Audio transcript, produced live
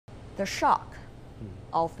the shock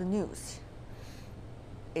of the news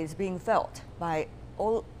is being felt by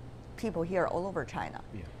all people here all over China,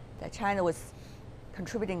 that China was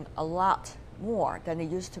contributing a lot more than it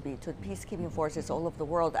used to be to peacekeeping forces all over the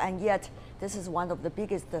world, and yet this is one of the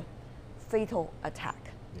biggest fatal attack.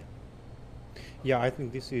 Yeah, I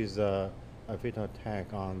think this is a fatal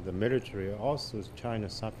attack on the military. Also, China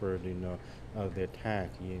suffered, the attack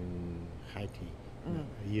in Haiti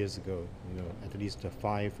years ago. At least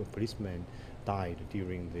 5 policemen died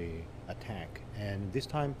during the attack. And this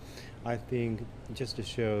time, I think, just to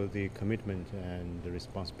show the commitment and the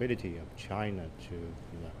responsibility of China to,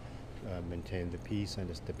 maintain the peace and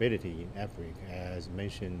the stability in Africa, as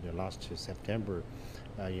mentioned last September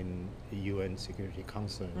in the UN Security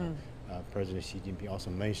Council. President Xi Jinping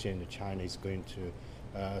also mentioned China is going to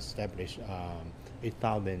establish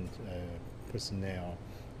 8,000 personnel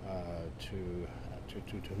to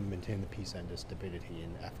maintain the peace and the stability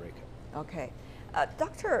in Africa. Okay.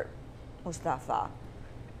 Dr. Mustafa,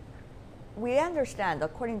 we understand,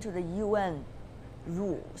 according to the UN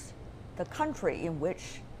rules, the country in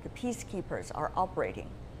which the peacekeepers are operating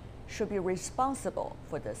should be responsible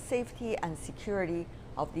for the safety and security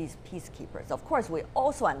of these peacekeepers. Of course, we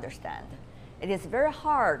also understand it is very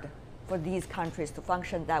hard for these countries to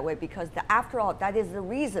function that way because, after all, that is the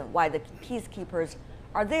reason why the peacekeepers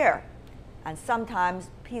are there. And sometimes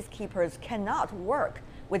peacekeepers cannot work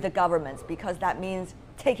with the governments because that means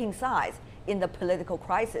taking sides in the political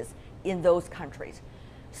crisis in those countries.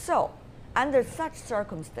 So, under such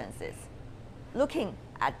circumstances, looking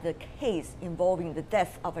at the case involving the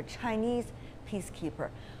death of a Chinese peacekeeper,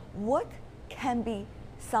 what can be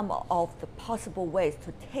some of the possible ways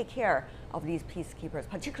to take care of these peacekeepers,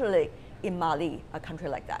 particularly in Mali, a country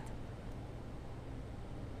like that?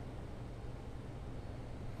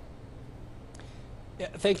 Yeah,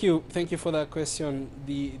 thank you for that question.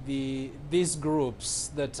 These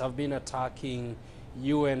groups that have been attacking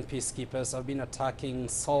UN peacekeepers, have been attacking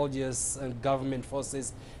soldiers and government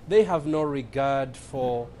forces, they have no regard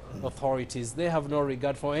for authorities. They have no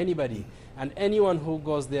regard for anybody. And anyone who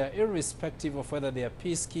goes there, irrespective of whether they are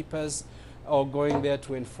peacekeepers or going there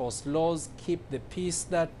to enforce laws, keep the peace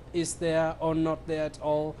that is there or not there at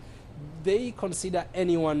all, they consider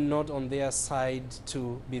anyone not on their side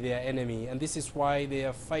to be their enemy. And this is why they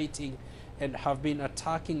are fighting and have been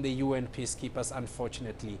attacking the UN peacekeepers,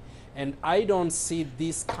 unfortunately. And I don't see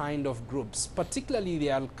these kind of groups, particularly the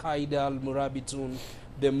Al-Qaeda, Al-Murabitun,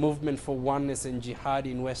 the movement for oneness and jihad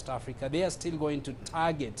in West Africa. They are still going to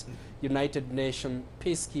target United Nations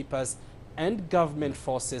peacekeepers and government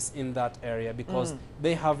forces in that area because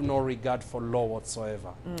they have no regard for law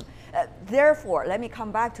whatsoever. Therefore, let me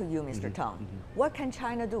come back to you, Mr. Teng. What can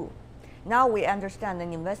China do? Now we understand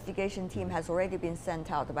an investigation team has already been sent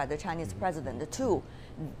out by the Chinese president to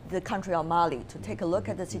the country of Mali to take a look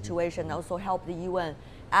at the situation, and also help the UN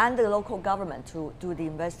and the local government to do the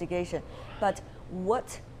investigation. But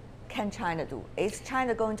what can China do? Is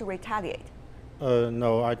China going to retaliate?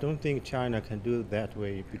 No, I don't think China can do it that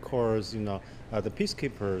way because the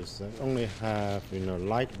peacekeepers only have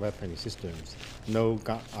light weapon systems, no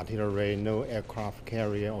artillery, no aircraft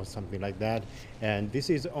carrier or something like that, and this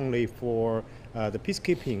is only for the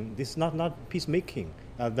peacekeeping. This is not peacemaking.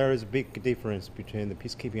 There is a big difference between the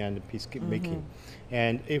peacekeeping and the peacemaking,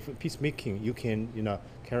 and if peacemaking, you can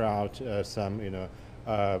carry out some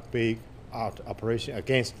big operation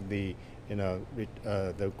against the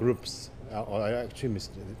the groups or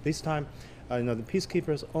extremists. This time, the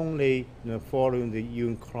peacekeepers only following the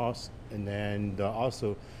UN clause, and then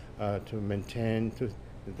also to maintain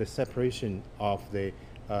the separation of the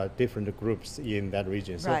different groups in that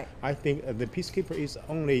region. So I think the peacekeeper is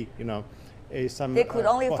only some. They could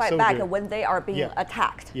only fight soldier. back when they are being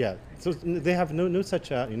attacked. Yeah, so they have no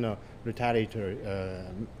such retaliatory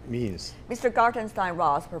means. Mr.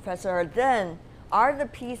 Gartenstein-Ross, Professor, then are the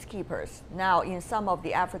peacekeepers now in some of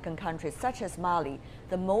the African countries, such as Mali,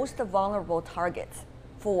 the most vulnerable targets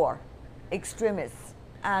for extremists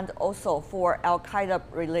and also for Al-Qaeda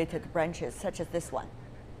related branches such as this one?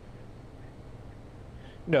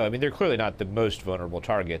 No, I mean, they're clearly not the most vulnerable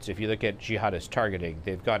targets. If you look at jihadist targeting,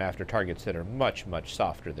 they've gone after targets that are much, much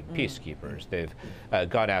softer than peacekeepers. They've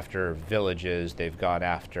gone after villages, they've gone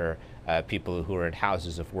after people who are in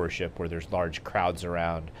houses of worship where there's large crowds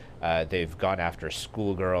around. They've gone after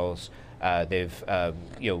schoolgirls.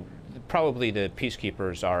 Probably the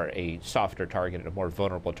peacekeepers are a softer target, a more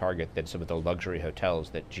vulnerable target than some of the luxury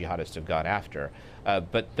hotels that jihadists have gone after.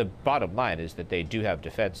 But the bottom line is that they do have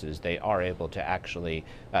defenses. They are able to actually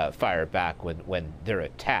fire back when they're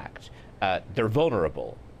attacked. They're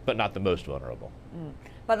vulnerable, but not the most vulnerable.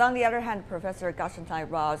 But on the other hand, Professor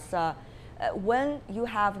Gartenstein-Ross, when you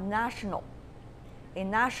have a national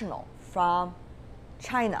from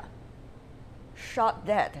China shot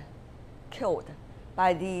dead, killed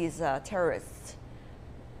by these terrorists,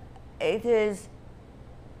 it is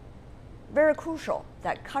very crucial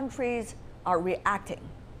that countries are reacting.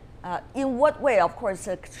 In what way, of course,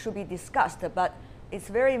 should be discussed, but it's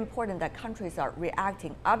very important that countries are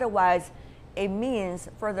reacting. Otherwise, it means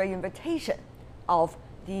further invitation of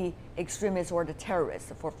the extremists or the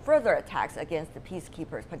terrorists for further attacks against the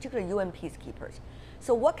peacekeepers, particularly UN peacekeepers.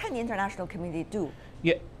 So what can the international community do?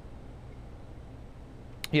 Yeah,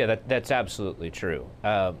 that's absolutely true.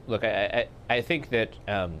 Look, I think that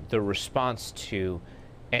the response to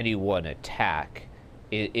any one attack,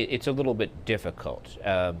 it's a little bit difficult.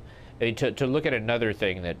 I mean, to look at another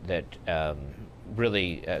thing that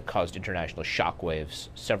really caused international shockwaves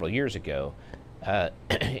several years ago,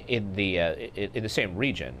 in the same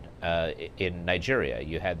region, in Nigeria,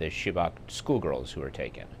 you had the Chibok schoolgirls who were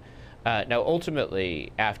taken. Now,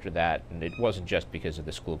 ultimately, after that, and it wasn't just because of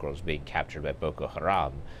the schoolgirls being captured by Boko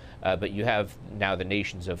Haram, but you have now the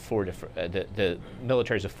nations of the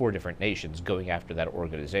militaries of 4 different nations going after that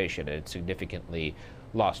organization, and it significantly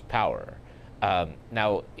lost power.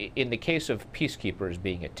 Now, in the case of peacekeepers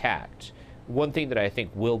being attacked, one thing that I think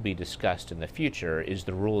will be discussed in the future is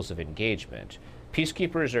the rules of engagement.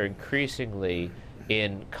 Peacekeepers are increasingly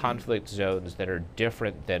in conflict zones that are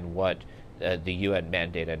different than what the UN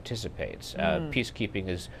mandate anticipates. Peacekeeping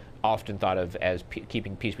is often thought of as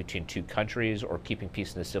keeping peace between 2 countries or keeping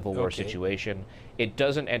peace in a civil war situation. It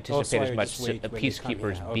doesn't anticipate as much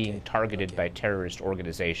peacekeepers being targeted by terrorist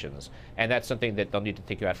organizations. And that's something that they'll need to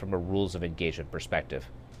think about from a rules of engagement perspective.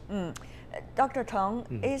 Dr. Teng,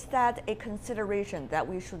 is that a consideration that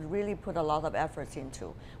we should really put a lot of efforts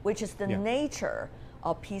into, which is the nature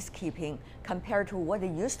of peacekeeping compared to what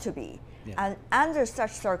it used to be? And under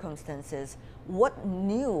such circumstances, what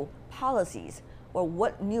new policies or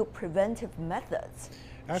what new preventive methods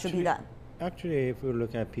should be done? Actually, if we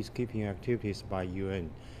look at peacekeeping activities by UN,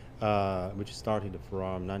 which started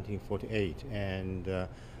from 1948, and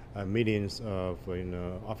millions of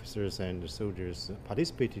officers and soldiers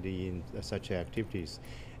participated in such activities.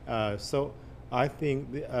 So I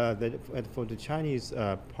think that for the Chinese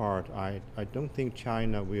part, I don't think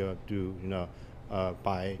China will do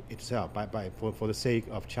by itself, for the sake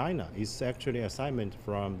of China. It's actually an assignment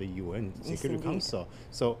from the UN Security Council.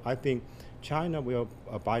 So I think China will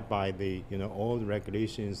abide by the all the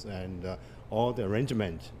regulations and all the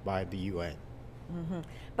arrangement by the UN.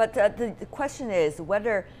 But the question is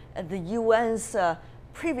whether the UN's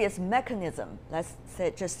previous mechanism, let's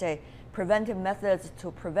say preventive methods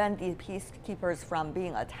to prevent the peacekeepers from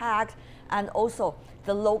being attacked, and also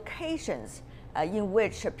the locations in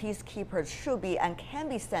which peacekeepers should be and can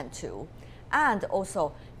be sent to, and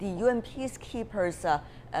also the UN peacekeepers'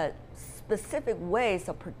 specific ways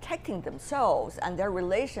of protecting themselves and their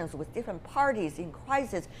relations with different parties in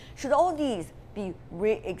crisis, should all these be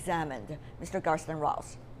re-examined, Mr.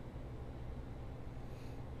 Gartenstein-Ross?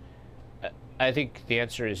 I think the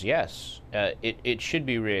answer is yes. It should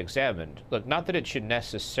be re-examined. Look, not that it should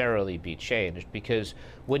necessarily be changed, because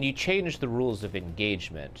when you change the rules of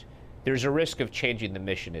engagement, there's a risk of changing the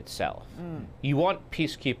mission itself. You want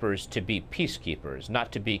peacekeepers to be peacekeepers,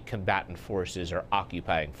 not to be combatant forces or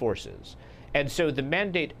occupying forces. And so the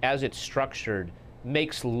mandate as it's structured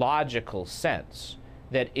makes logical sense,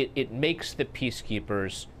 that it makes the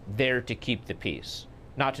peacekeepers there to keep the peace,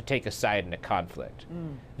 not to take a side in a conflict.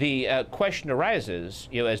 The question arises,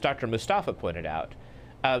 as Dr. Mustafa pointed out,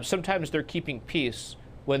 sometimes they're keeping peace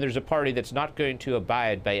when there's a party that's not going to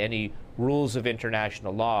abide by any rules of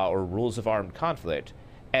international law or rules of armed conflict,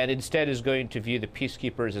 and instead is going to view the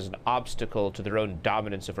peacekeepers as an obstacle to their own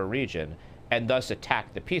dominance of a region, and thus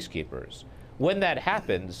attack the peacekeepers. When that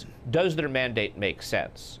happens, does their mandate make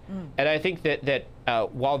sense? And I think that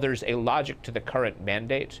while there's a logic to the current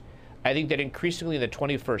mandate, I think that increasingly in the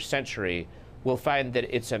 21st century, we'll find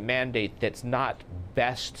that it's a mandate that's not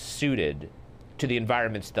best suited to the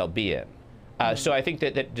environments they'll be in. So I think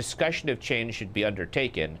that discussion of change should be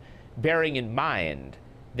undertaken, bearing in mind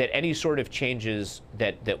that any sort of changes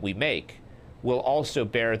that we make will also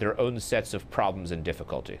bear their own sets of problems and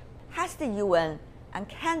difficulty. Has the UN, and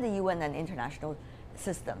can the UN and international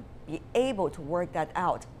system be able to work that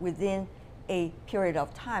out within a period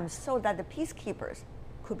of time so that the peacekeepers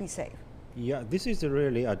could be safe? Yeah, this is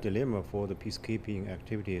really a dilemma for the peacekeeping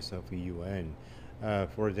activities of the UN.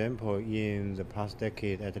 For example, in the past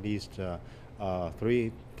decade, at least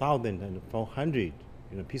 3,400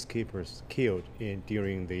 peacekeepers killed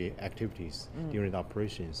during the activities, during the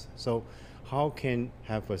operations. So how can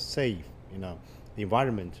have a safe,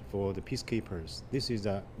 environment for the peacekeepers. This is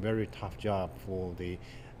a very tough job for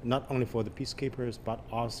not only for the peacekeepers, but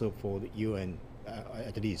also for the UN.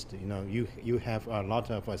 At least, you have a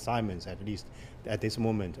lot of assignments, at least at this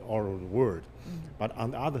moment, all over the world. But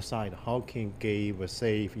on the other side, how can give a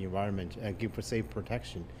safe environment and give a safe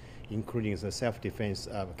protection, including the self-defense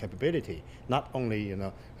capability, not only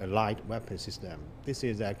a light weapon system. This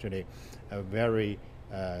is actually a very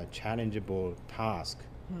challengeable task,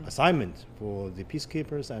 assignment for the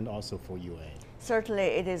peacekeepers and also for UN. Certainly,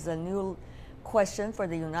 it is a new question for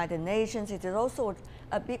the United Nations. It is also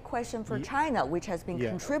a big question for China, which has been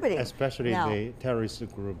contributing. Especially now. The terrorist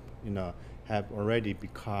group, have already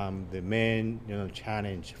become the main,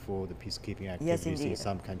 challenge for the peacekeeping activities in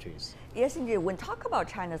some countries. Yes, indeed. When talk about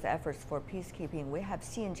China's efforts for peacekeeping, we have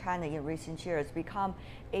seen China in recent years become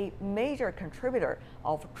a major contributor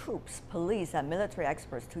of troops, police, and military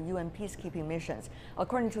experts to UN peacekeeping missions.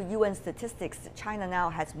 According to UN statistics, China now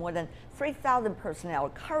has more than 3,000 personnel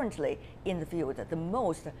currently in the field, the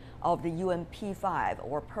most of the UN P5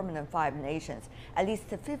 or permanent 5 nations. At least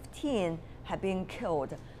 15 have been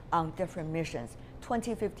killed on different missions.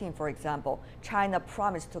 2015, for example, China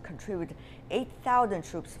promised to contribute 8,000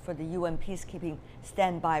 troops for the UN peacekeeping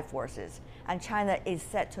standby forces. And China is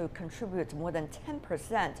set to contribute more than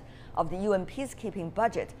 10% of the UN peacekeeping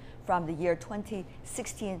budget from the year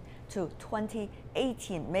 2016 to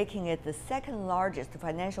 2018, making it the second largest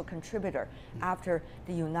financial contributor after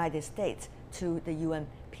the United States to the UN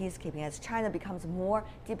peacekeeping. As China becomes more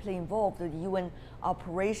deeply involved with UN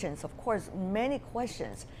operations, of course, many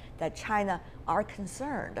questions that China are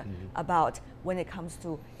concerned about when it comes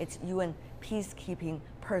to its UN peacekeeping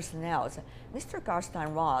personnel. Mr.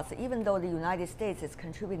 Gartenstein-Ross, even though the United States is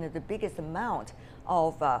contributing the biggest amount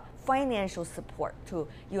of financial support to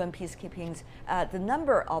UN peacekeepings, the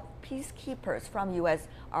number of peacekeepers from U.S.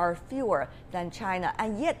 are fewer than China.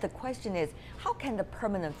 And yet the question is, how can the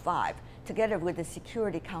permanent 5, together with the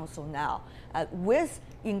Security Council now, with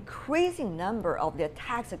increasing number of the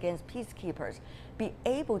attacks against peacekeepers, be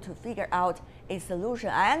able to figure out a solution?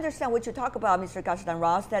 I understand what you talk about, Mr.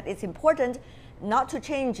 Gartenstein-Ross, that it's important not to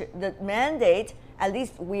change the mandate. At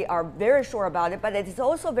least we are very sure about it, but it is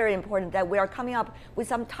also very important that we are coming up with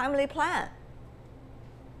some timely plan.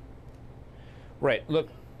 Right. Look,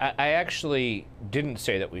 I actually didn't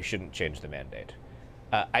say that we shouldn't change the mandate.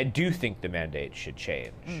 I do think the mandate should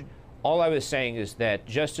change. All I was saying is that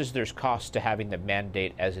just as there's cost to having the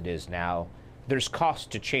mandate as it is now, there's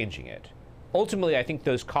cost to changing it. Ultimately, I think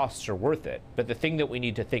those costs are worth it. But the thing that we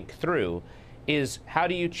need to think through is, how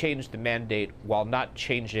do you change the mandate while not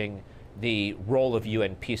changing the role of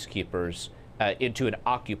UN peacekeepers into an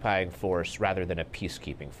occupying force rather than a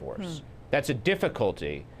peacekeeping force? That's a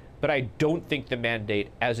difficulty, but I don't think the mandate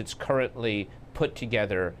as it's currently put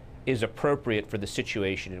together is appropriate for the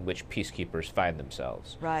situation in which peacekeepers find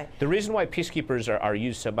themselves. Right. The reason why peacekeepers are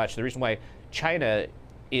used so much, the reason why China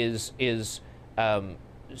is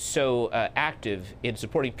so active in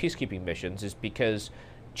supporting peacekeeping missions is because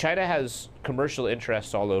China has commercial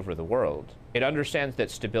interests all over the world. It understands that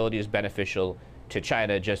stability is beneficial to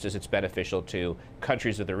China just as it's beneficial to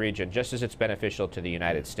countries of the region, just as it's beneficial to the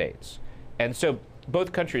United States. And so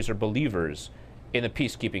both countries are believers in the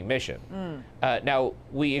peacekeeping mission. Now,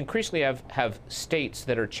 we increasingly have states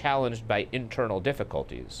that are challenged by internal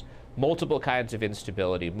difficulties, multiple kinds of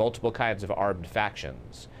instability, multiple kinds of armed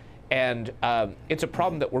factions. And it's a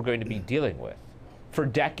problem that we're going to be dealing with for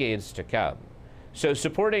decades to come. So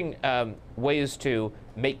supporting ways to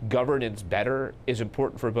make governance better is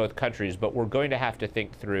important for both countries, but we're going to have to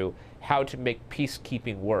think through how to make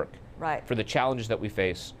peacekeeping work for the challenges that we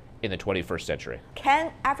face in the 21st century.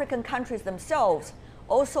 Can African countries themselves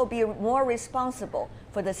also be more responsible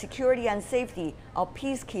for the security and safety of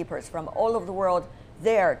peacekeepers from all over the world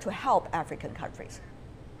there to help African countries?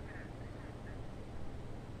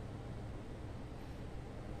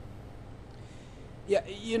 Yeah,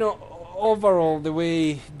 overall, the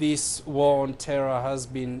way this war on terror has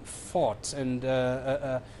been fought and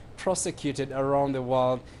prosecuted around the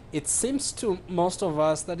world, it seems to most of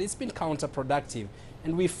us that it's been counterproductive.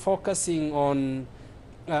 And we're focusing on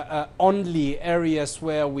only areas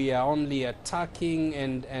where we are only attacking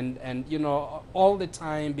and all the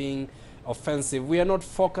time being offensive. We are not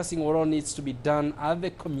focusing on what needs to be done at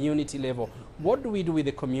the community level. What do we do with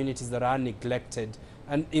the communities that are neglected?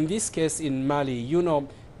 And in this case, in Mali,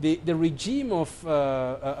 the regime of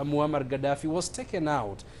Muammar Gaddafi was taken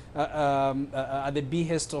out at the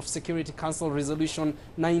behest of Security Council Resolution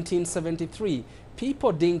 1973.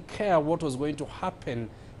 People didn't care what was going to happen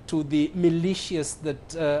to the militias that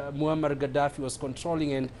Muammar Gaddafi was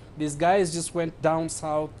controlling. And these guys just went down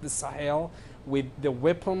south, the Sahel, with the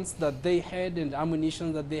weapons that they had and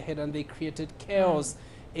ammunition that they had, and they created chaos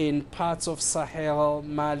in parts of Sahel,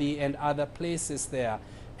 Mali, and other places there.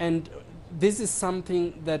 And this is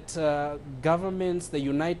something that governments, the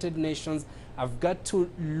United Nations, have got to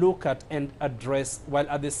look at and address, while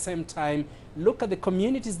at the same time look at the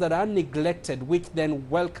communities that are neglected, which then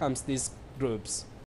welcomes these groups.